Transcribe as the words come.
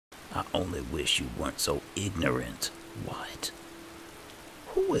I only wish you weren't so ignorant. What?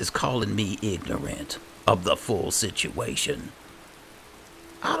 Who is calling me ignorant of the full situation?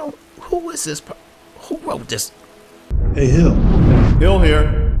 Who is this? Who wrote this? Hey, Hill. Hill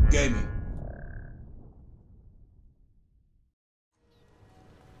here. Gaming.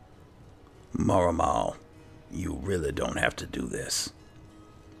 Maramal, you really don't have to do this.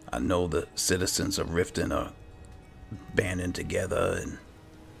 I know the citizens of Riften are banding together and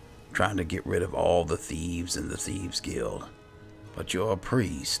trying to get rid of all the thieves in the Thieves Guild. But you're a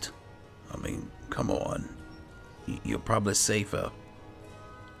priest. I mean, come on. You're probably safer,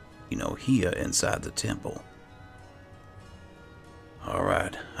 you know, here inside the temple.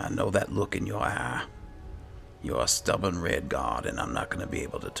 Alright, I know that look in your eye. You're a stubborn red god, and I'm not going to be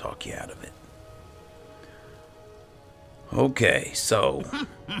able to talk you out of it. Okay, so...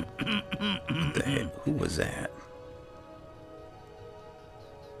 who was that?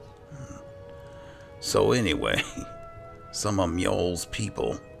 So anyway, some of Mjol's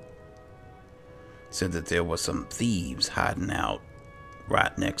people said that there were some thieves hiding out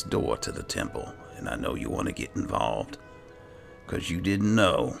right next door to the temple. And I know you want to get involved, because you didn't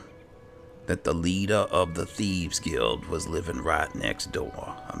know that the leader of the Thieves Guild was living right next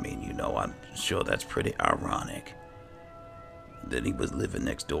door. I mean, you know, I'm sure that's pretty ironic that he was living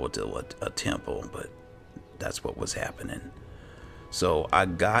next door to a temple, but that's what was happening. So I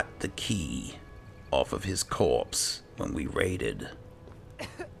got the key off of his corpse when we raided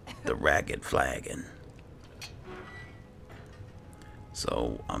the Ragged Flagon.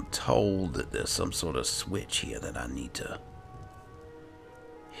 So I'm told that there's some sort of switch here that I need to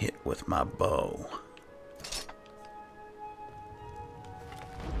hit with my bow.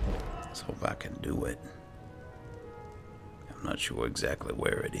 Let's hope I can do it. I'm not sure exactly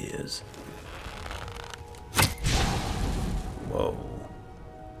where it is. Whoa.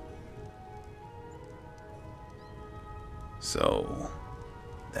 So,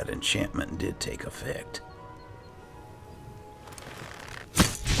 that enchantment did take effect.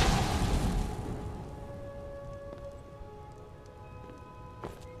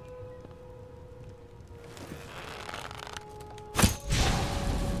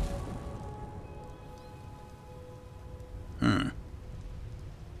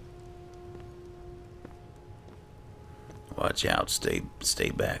 Watch out, stay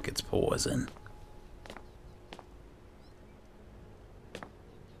back, it's poison.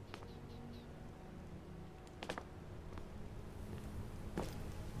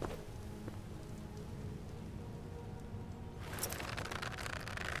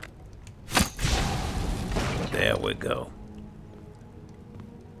 There we go.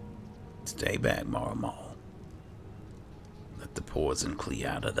 Stay back, Maramal. Let the poison clear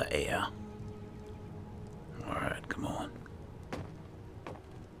out of the air. Alright, come on.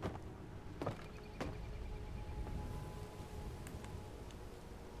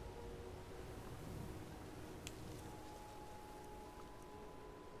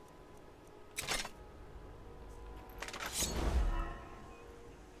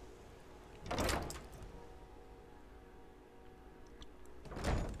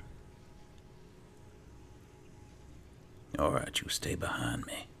 Alright, you stay behind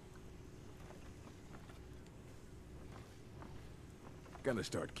me. Gonna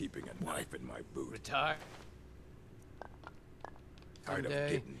start keeping a knife in my boot. Retire. Tired of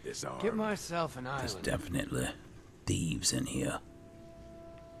getting disarmed. Get myself an island. There's definitely thieves in here.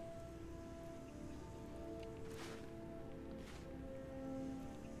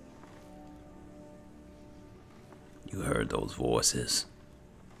 You heard those voices.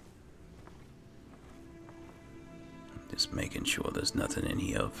 Just making sure there's nothing in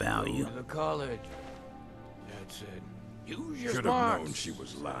here of value. Go to the college. That's it. Use your Should have smarts. known she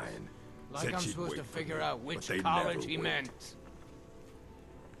was lying. Like Said I'm she'd supposed wait to for figure me, out but which they college never he wait. meant.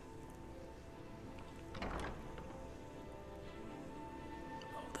 Oh,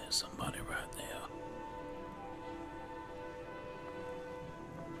 there's somebody right there.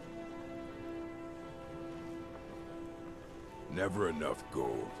 Never enough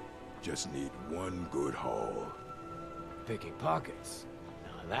gold. Just need one good haul. Picking pockets.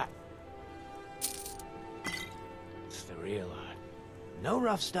 Now that. It's the real art. No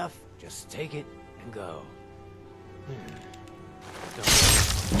rough stuff. Just take it and go.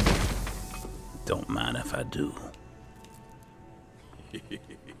 Don't mind if I do.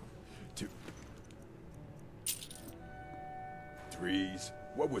 Trees?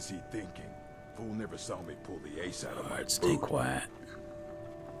 What was he thinking? Fool never saw me pull the ace out of my Alright, stay boot. quiet.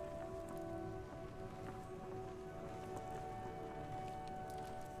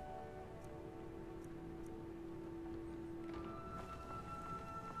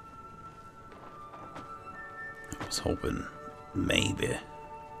 was hoping maybe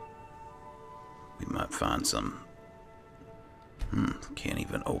we might find some. Can't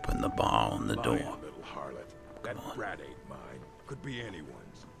even open the bar on the door. Little harlot. That brat ain't mine. Could be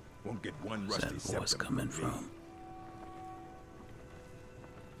anyone's. Won't get one Where's rusty that voice septum coming from me. from?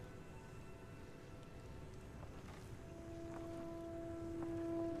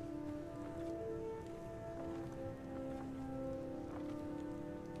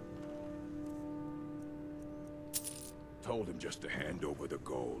 Told him just to hand over the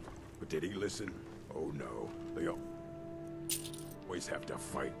gold. But did he listen? Oh no. They always have to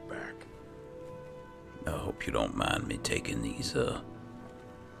fight back. I hope you don't mind me taking these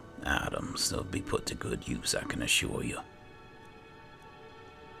items. They'll be put to good use, I can assure you.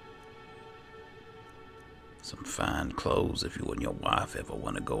 Some fine clothes if you and your wife ever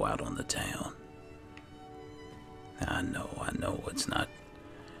want to go out on the town. I know, it's not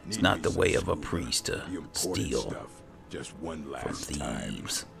the way of a priest to steal Stuff. Just one from last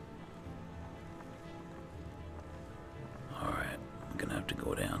thieves. Alright, I'm gonna have to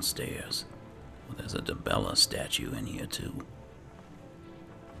go downstairs. Well, there's a Debella statue in here too.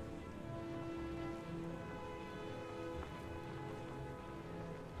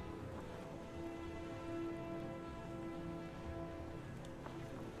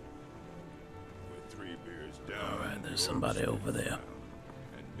 With 3 beers down. Alright, there's somebody over there.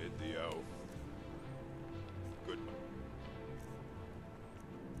 And bid the elf. Good.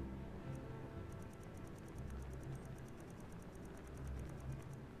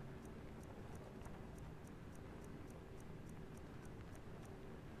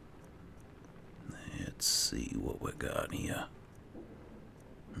 Let's see what we got here.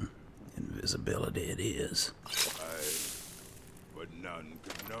 Invisibility it is. But none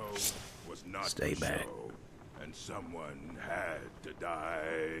could know was not Stay to back. show, and someone had to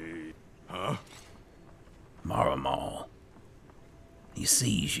die. Huh? Maramal. He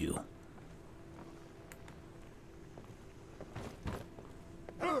sees you.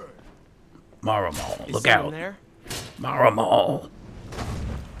 Maramal, look out. There? Maramal.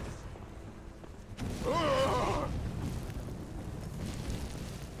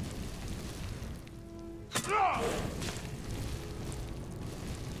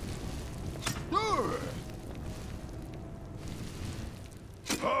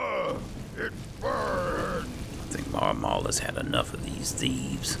 It burned! I think Maramal has had enough of these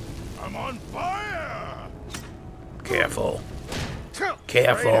thieves. I'm on fire! Careful.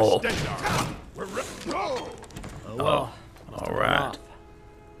 Careful. Oh, All right.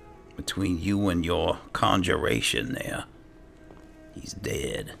 Between you and your conjuration there, he's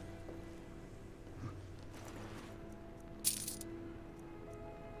dead.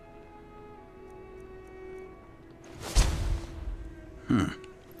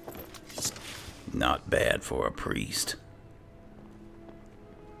 Not bad for a priest.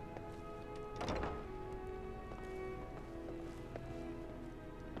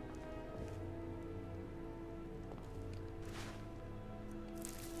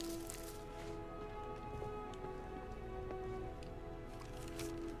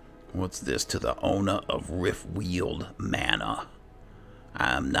 What's this to the owner of Riftweald Manor?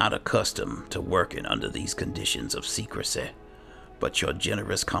 I am not accustomed to working under these conditions of secrecy, but your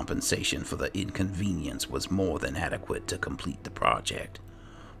generous compensation for the inconvenience was more than adequate to complete the project.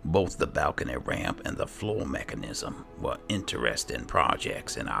 Both the balcony ramp and the floor mechanism were interesting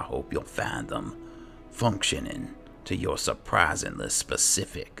projects, and I hope you'll find them functioning to your surprisingly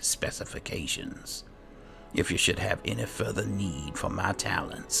specific specifications. If you should have any further need for my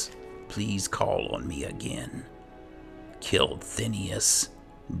talents, please call on me again. Kilthinius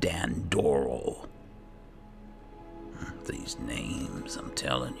Pandorable. These names, I'm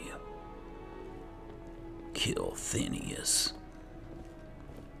telling you. Kilthinius.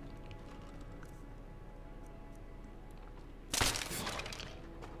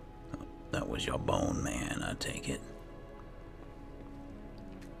 That was your bone man, I take it.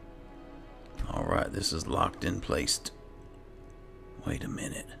 Alright, this is locked in place. Wait a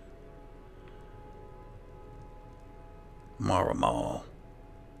minute. Maramal,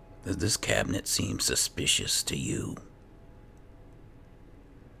 does this cabinet seem suspicious to you?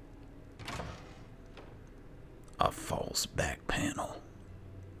 A false back panel.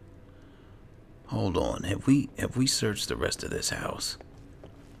 Hold on, have we searched the rest of this house?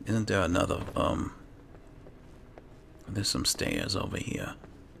 Isn't there another, there's some stairs over here.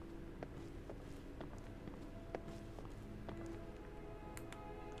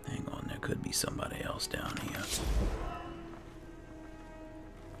 Hang on, there could be somebody else down here.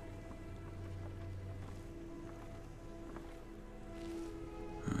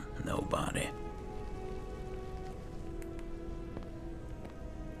 Nobody.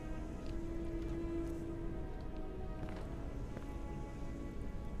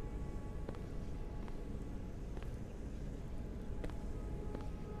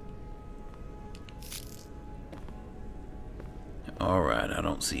 Alright, I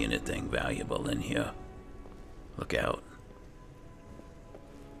don't see anything valuable in here. Look out.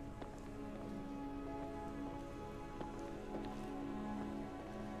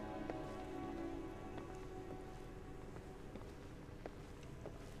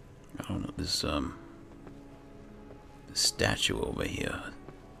 I don't know, this statue over here.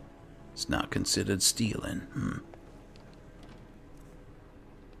 It's not considered stealing.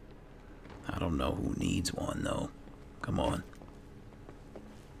 I don't know who needs one though. Come on.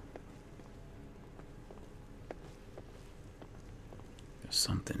 There's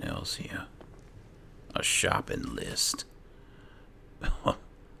something else here. A shopping list.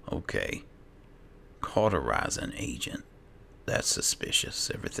 Okay. Cauterizing agent. That's suspicious.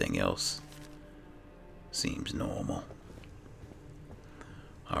 Everything else seems normal.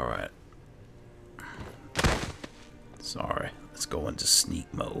 Alright. Sorry. Let's go into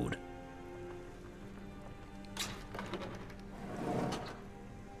sneak mode.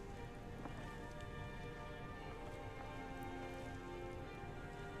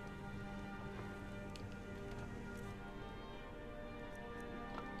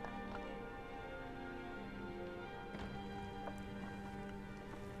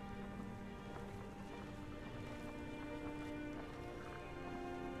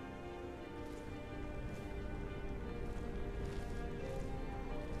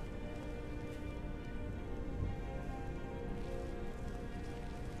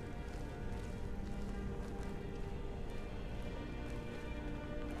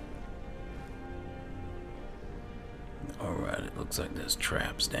 Alright, it looks like there's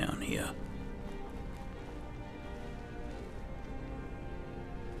traps down here.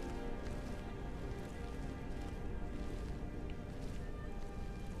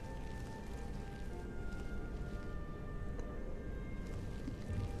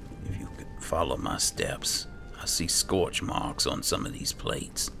 If you could follow my steps, I see scorch marks on some of these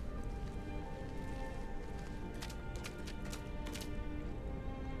plates.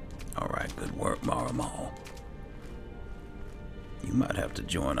 Alright, good work, Maramal. You might have to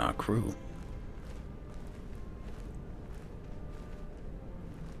join our crew.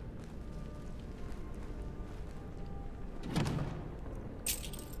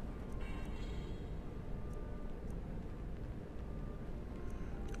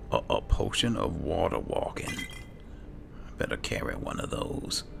 A potion of water walking. I better carry one of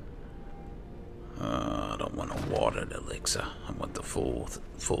those. I don't want a watered elixir. I want the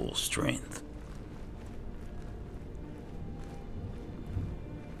full strength.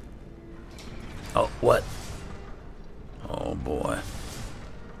 Oh, what? Oh boy.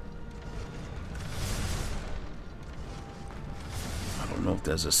 I don't know if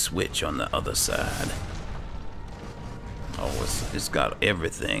there's a switch on the other side. Oh, it's got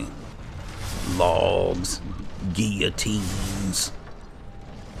everything. Logs, guillotines.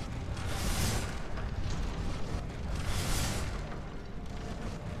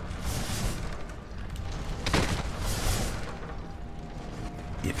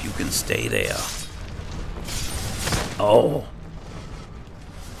 If you can stay there. Oh.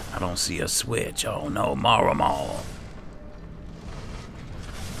 I don't see a switch. Oh no, Maramal.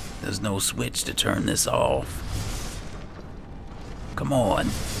 There's no switch to turn this off. Come on,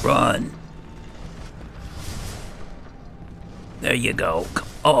 run. There you go.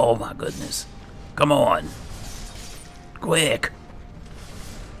 Oh my goodness. Come on. Quick.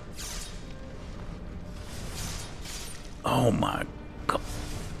 Oh my God.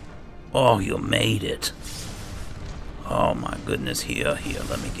 Oh, you made it. Oh my goodness, here,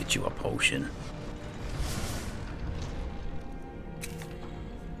 let me get you a potion.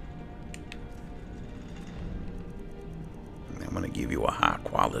 I'm gonna give you a high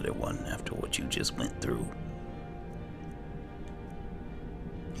quality one after what you just went through.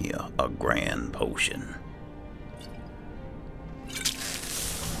 Here, a grand potion. You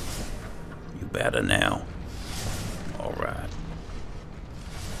better now. Alright.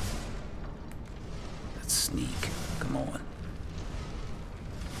 Let's sneak. Come on.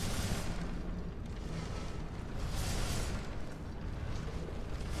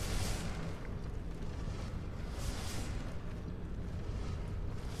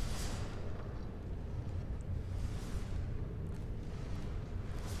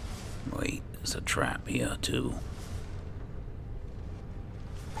 Wait, there's a trap here too.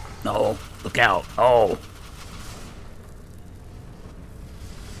 No, look out. Oh.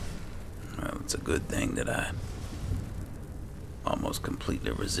 Well, it's a good thing that I'm almost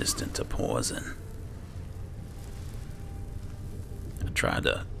completely resistant to poison. I tried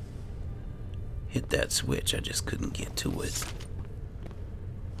to hit that switch, I just couldn't get to it.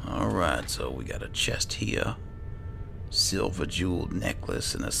 Alright, so we got a chest here. Silver jeweled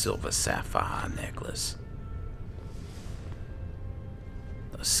necklace and a silver sapphire necklace.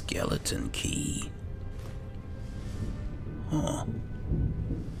 A skeleton key. Huh.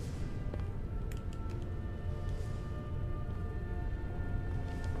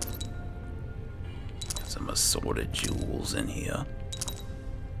 Some assorted jewels in here.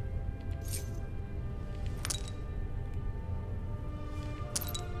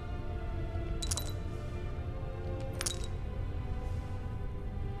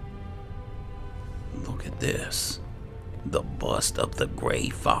 Look at this. The bust of the gray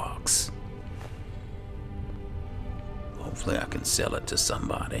fox. Hopefully I can sell it to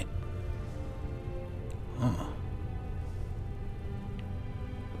somebody. Huh.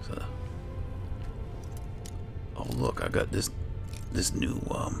 So, oh look, I got this new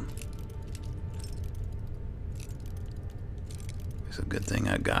it's a good thing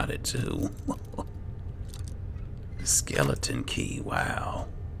I got it too. The skeleton key, wow.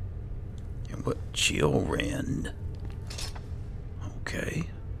 And what chill rend? Okay.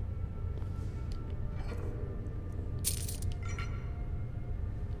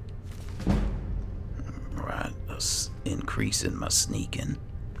 Right, increase in my sneaking.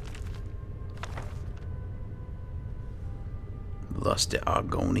 Lusty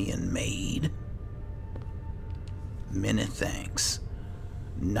Argonian maid. Many thanks.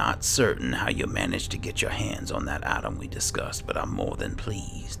 Not certain how you managed to get your hands on that item we discussed, but I'm more than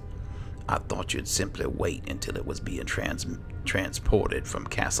pleased. I thought you'd simply wait until it was being transported from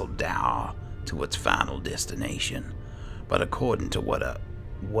Castle Dow to its final destination. But according to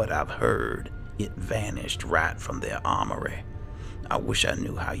what I've heard, it vanished right from their armory. I wish I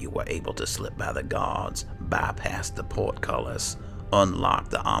knew how you were able to slip by the guards, bypass the portcullis, unlock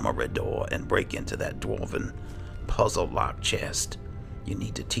the armory door, and break into that dwarven puzzle lock chest. You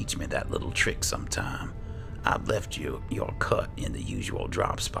need to teach me that little trick sometime. I've left you your cut in the usual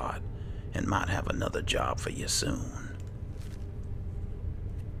drop spot, and might have another job for you soon.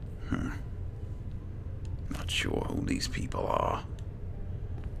 Not sure who these people are.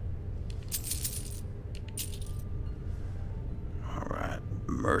 Alright,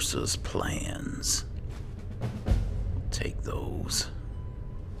 Mercer's plans. Take those.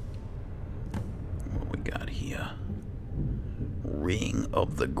 What we got here? Ring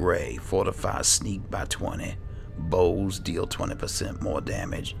of the Grey. Fortify sneak by 20. Bows deal 20% more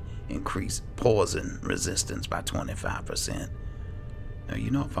damage. Increase poison resistance by 25%. Now,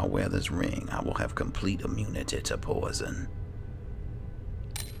 you know, if I wear this ring, I will have complete immunity to poison.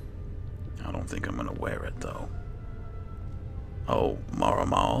 I don't think I'm going to wear it, though. Oh,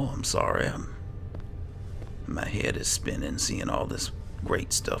 Maramal, I'm sorry. My head is spinning seeing all this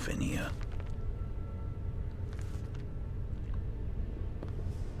great stuff in here.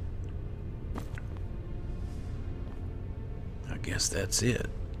 I guess that's it.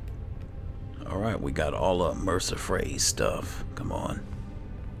 Alright, we got all of Mercer Frey's stuff. Come on.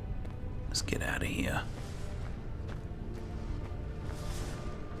 Let's get out of here.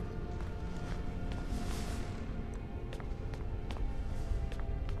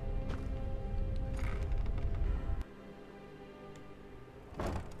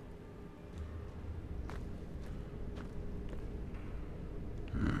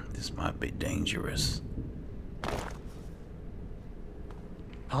 This might be dangerous.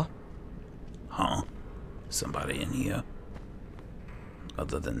 Huh? Huh? Somebody in here?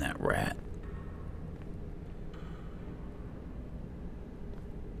 Other than that rat?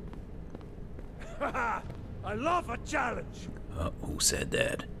 I love a challenge. Who said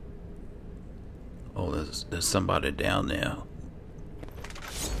that? Oh, there's somebody down there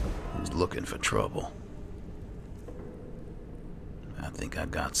who's looking for trouble. I think I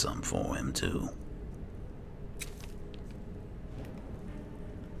got some for him too.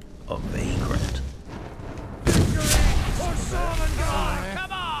 A vagrant.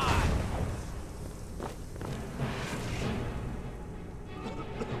 Come on!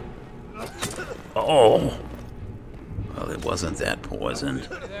 Oh! Well, it wasn't that poisoned.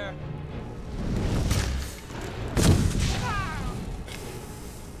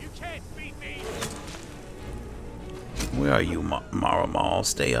 You can't beat me. Where are you, Maramal?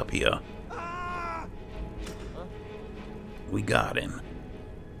 Stay up here. We got him.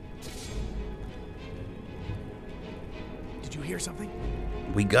 Did you hear something?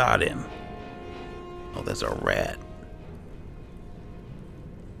 We got him. Oh, there's a rat.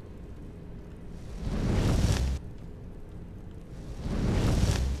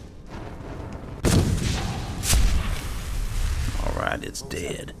 Alright, it's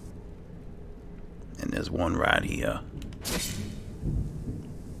dead. And there's one right here.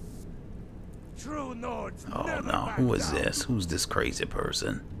 true Nords Oh never no, back who is down. this? Who's this crazy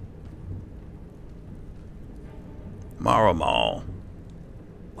person? Maramal.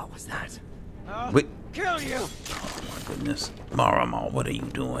 What was that? Wait. Kill you! Oh my goodness. Maramal, what are you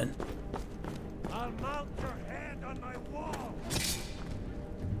doing? I'll mount your head on my wall.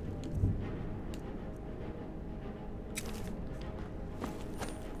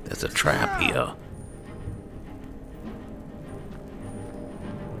 There's a trap here.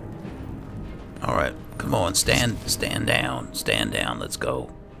 Alright, come on, stand down, let's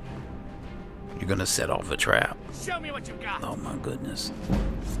go. You're gonna set off a trap. Show me what you've got! Oh my goodness.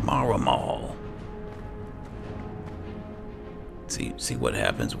 Maramal. See what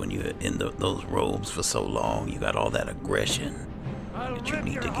happens when you're in those robes for so long. You got all that aggression that you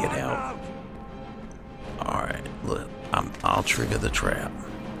need to get out. Alright, look, I'll trigger the trap.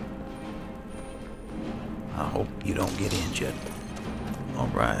 I hope you don't get injured.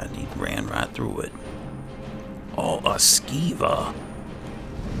 Alright, he ran right through it. Oh, a skeever.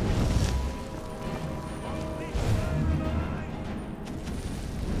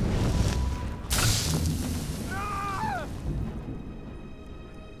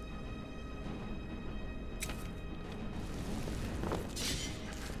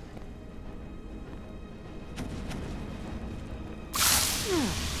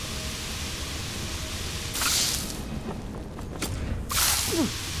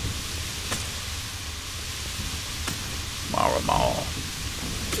 Maramal.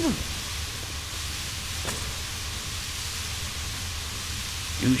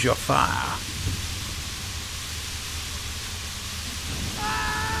 Use your fire.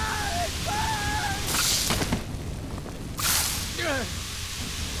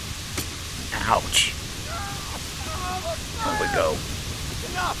 Ouch. There we go.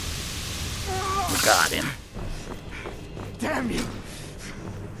 We got him. Damn you!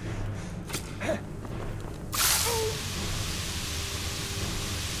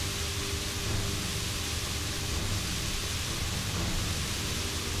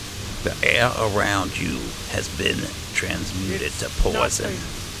 The air around you has been transmuted to poison.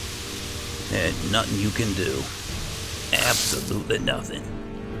 There's nothing you can do. Absolutely nothing.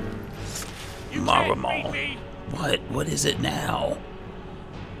 Maramal. What? What is it now?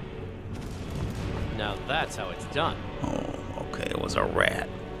 Now that's how it's done. Oh, okay, it was a rat.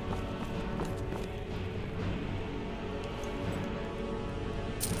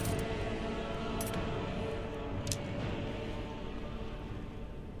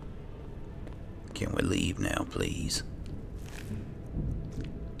 Can we leave now, please?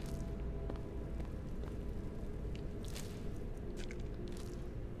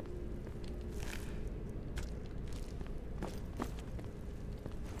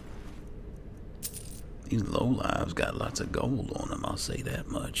 These lowlives got lots of gold on them, I'll say that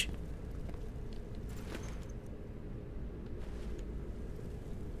much.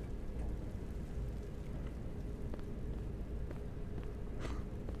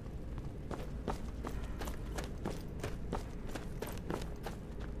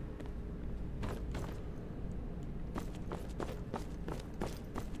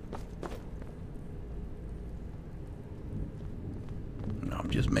 I'm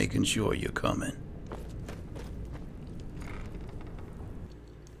just making sure you're coming.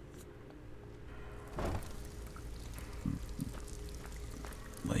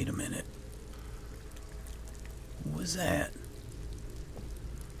 Wait a minute. What was that?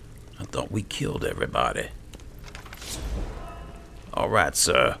 I thought we killed everybody. Alright,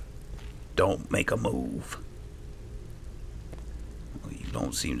 sir. Don't make a move. Well, you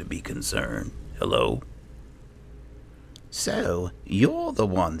don't seem to be concerned. Hello? So, you're the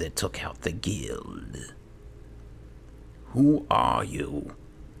one that took out the guild. Who are you?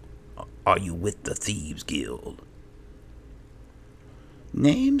 Are you with the Thieves Guild?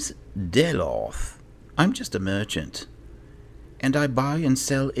 Name's Deloth. I'm just a merchant. And I buy and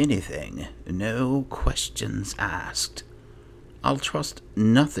sell anything. No questions asked. I'll trust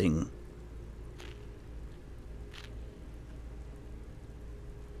nothing.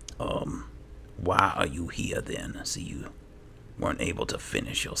 Why are you here then? See, you weren't able to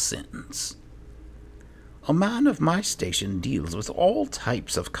finish your sentence. A man of my station deals with all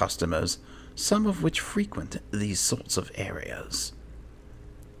types of customers, some of which frequent these sorts of areas.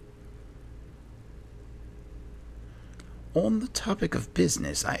 On the topic of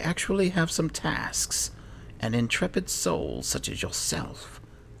business, I actually have some tasks an intrepid soul such as yourself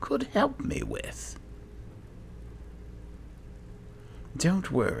could help me with.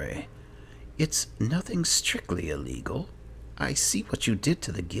 Don't worry. It's nothing strictly illegal. I see what you did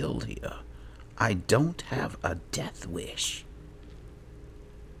to the guild here. I don't have a death wish.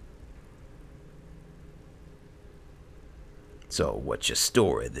 So what's your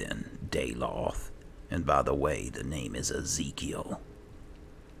story then, Dayloth? And by the way, the name is Ezekiel.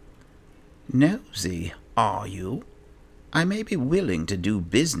 Nosy, are you? I may be willing to do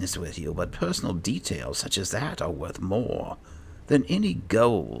business with you, but personal details such as that are worth more than any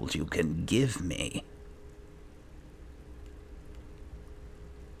gold you can give me.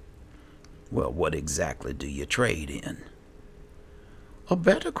 Well, what exactly do you trade in? A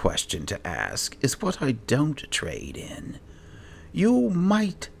better question to ask is what I don't trade in. You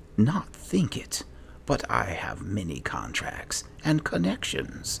might not think it, but I have many contracts and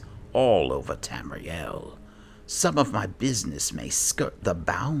connections all over Tamriel. Some of my business may skirt the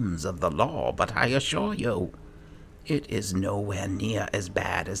bounds of the law, but I assure you, it is nowhere near as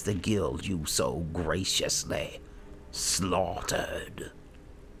bad as the guild you so graciously slaughtered.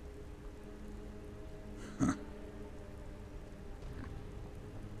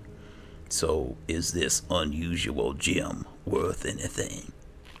 So, is this unusual gem worth anything?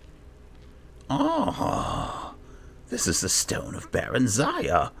 Ah, this is the stone of Baron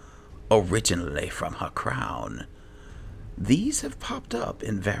Zaya, originally from her crown. These have popped up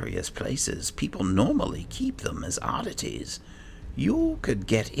in various places. People normally keep them as oddities. You could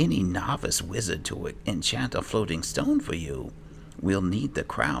get any novice wizard to enchant a floating stone for you. We'll need the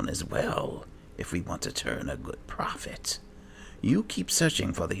crown as well, if we want to turn a good profit. You keep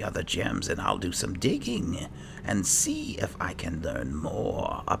searching for the other gems and I'll do some digging and see if I can learn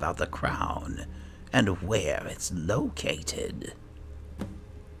more about the crown and where it's located.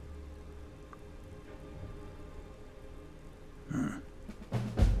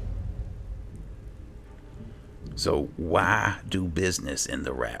 So why do business in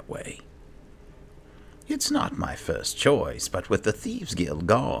the rat way? It's not my first choice, but with the Thieves Guild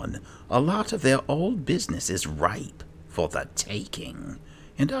gone, a lot of their old business is ripe for the taking,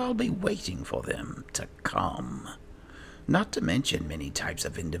 and I'll be waiting for them to come. Not to mention many types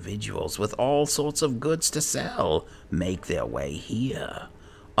of individuals with all sorts of goods to sell make their way here,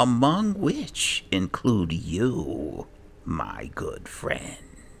 among which include you, my good friend.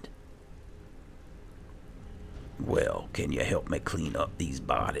 Well, can you help me clean up these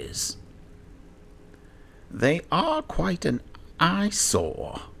bodies? They are quite an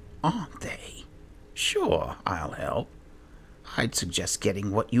eyesore, aren't they? Sure, I'll help. I'd suggest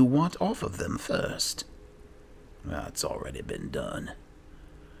getting what you want off of them first. Well, it's already been done.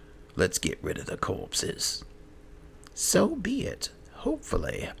 Let's get rid of the corpses. So be it.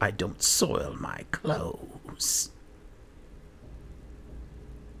 Hopefully, I don't soil my clothes.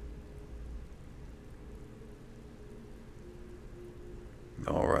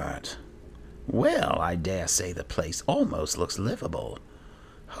 All right. Well, I dare say the place almost looks livable.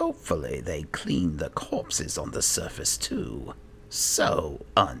 Hopefully they clean the corpses on the surface too. So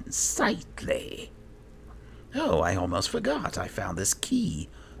unsightly. Oh, I almost forgot. I found this key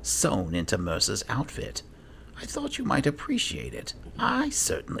sewn into Mercer's outfit. I thought you might appreciate it. I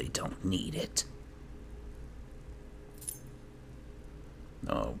certainly don't need it.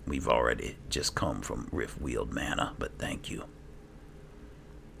 Oh, we've already just come from Riverwood Manor, but thank you.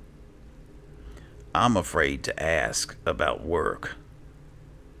 I'm afraid to ask about work.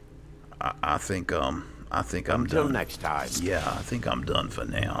 I think I'm done. Until next time. Yeah, I think I'm done for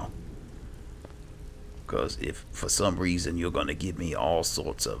now. Because if for some reason you're going to give me all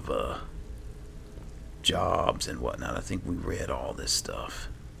sorts of jobs and whatnot, I think we read all this stuff.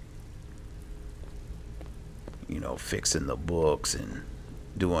 You know, fixing the books and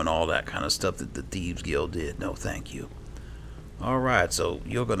doing all that kind of stuff that the Thieves Guild did. No, thank you. Alright, so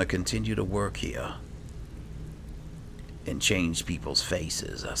you're going to continue to work here and change people's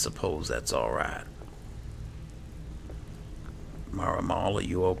faces. I suppose that's alright. Maramal, are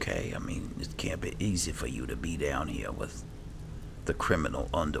you okay? I mean, it can't be easy for you to be down here with the criminal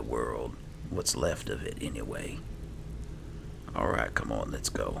underworld. What's left of it, anyway. Alright, come on, let's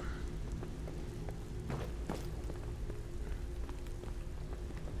go.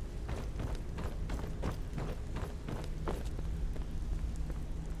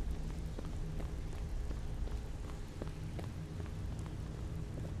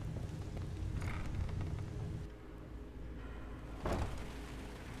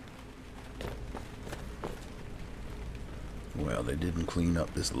 Well, they didn't clean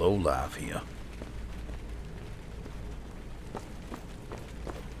up this lowlife here.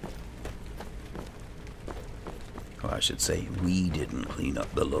 Or I should say, we didn't clean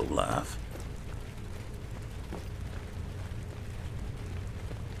up the lowlife.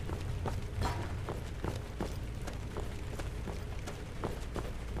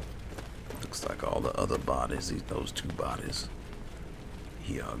 Looks like all the other bodies, those two bodies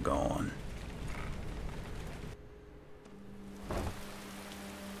here are gone.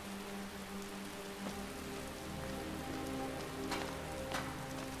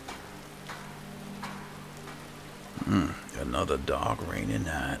 another dark, rainy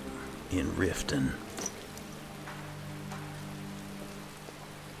night in Riften.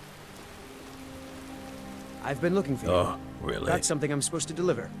 I've been looking for you. Oh, really? Got something I'm supposed to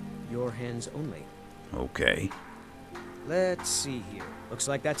deliver. Your hands only. Okay. Let's see here. Looks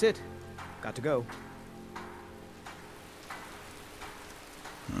like that's it. Got to go.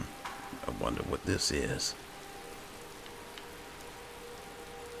 I wonder what this is.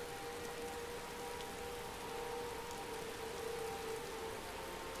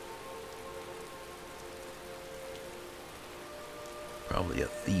 Probably a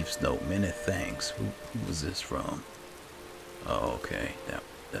thief's note. Many thanks. Who was this from? Oh, okay.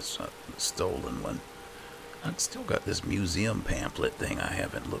 That's a stolen one. I've still got this museum pamphlet thing I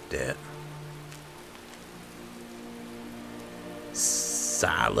haven't looked at.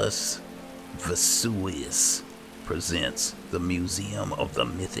 Silas Vesuvius presents The Museum of the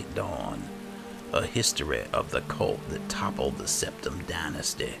Mythic Dawn, a history of the cult that toppled the Septim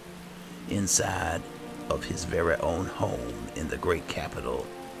dynasty. Inside of his very own home in the great capital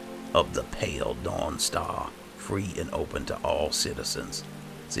of the Pale Dawn Star, free and open to all citizens.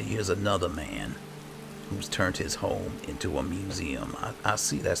 See, here's another man who's turned his home into a museum. I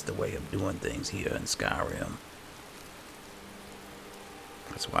see that's the way of doing things here in Skyrim.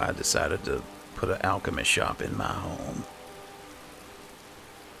 That's why I decided to put an alchemy shop in my home.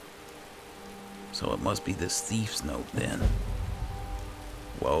 So it must be this thief's note then.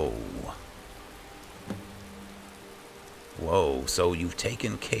 Whoa. Whoa, so you've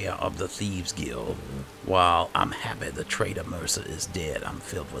taken care of the Thieves Guild. While I'm happy the traitor Mercer is dead, I'm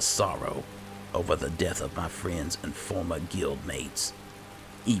filled with sorrow over the death of my friends and former guild mates.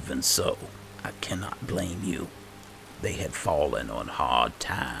 Even so, I cannot blame you. They had fallen on hard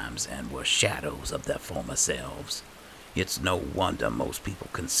times and were shadows of their former selves. It's no wonder most people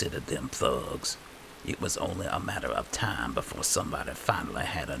considered them thugs. It was only a matter of time before somebody finally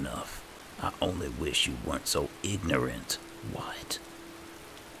had enough. I only wish you weren't so ignorant. What?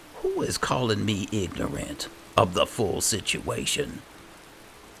 Who is calling me ignorant of the full situation?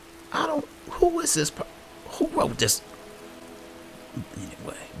 Who is this? Who wrote this?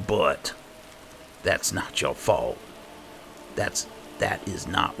 Anyway, but that's not your fault. That is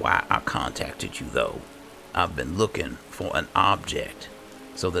not why I contacted you, though. I've been looking for an object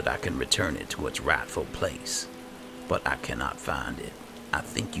so that I can return it to its rightful place, but I cannot find it. I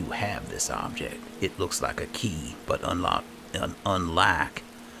think you have this object. It looks like a key, but unlike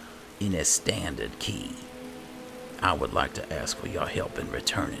any standard key. I would like to ask for your help in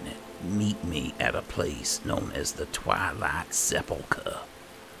returning it. Meet me at a place known as the Twilight Sepulchre,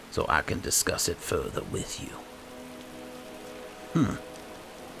 so I can discuss it further with you.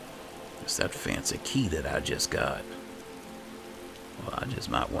 It's that fancy key that I just got. Well, I just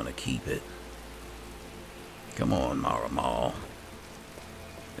might want to keep it. Come on, Maramal.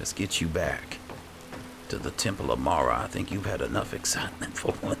 Let's get you back to the Temple of Mara. I think you've had enough excitement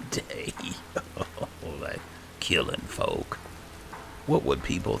for one day. Like killing folk. What would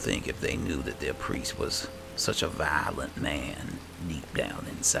people think if they knew that their priest was such a violent man deep down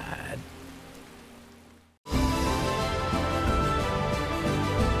inside?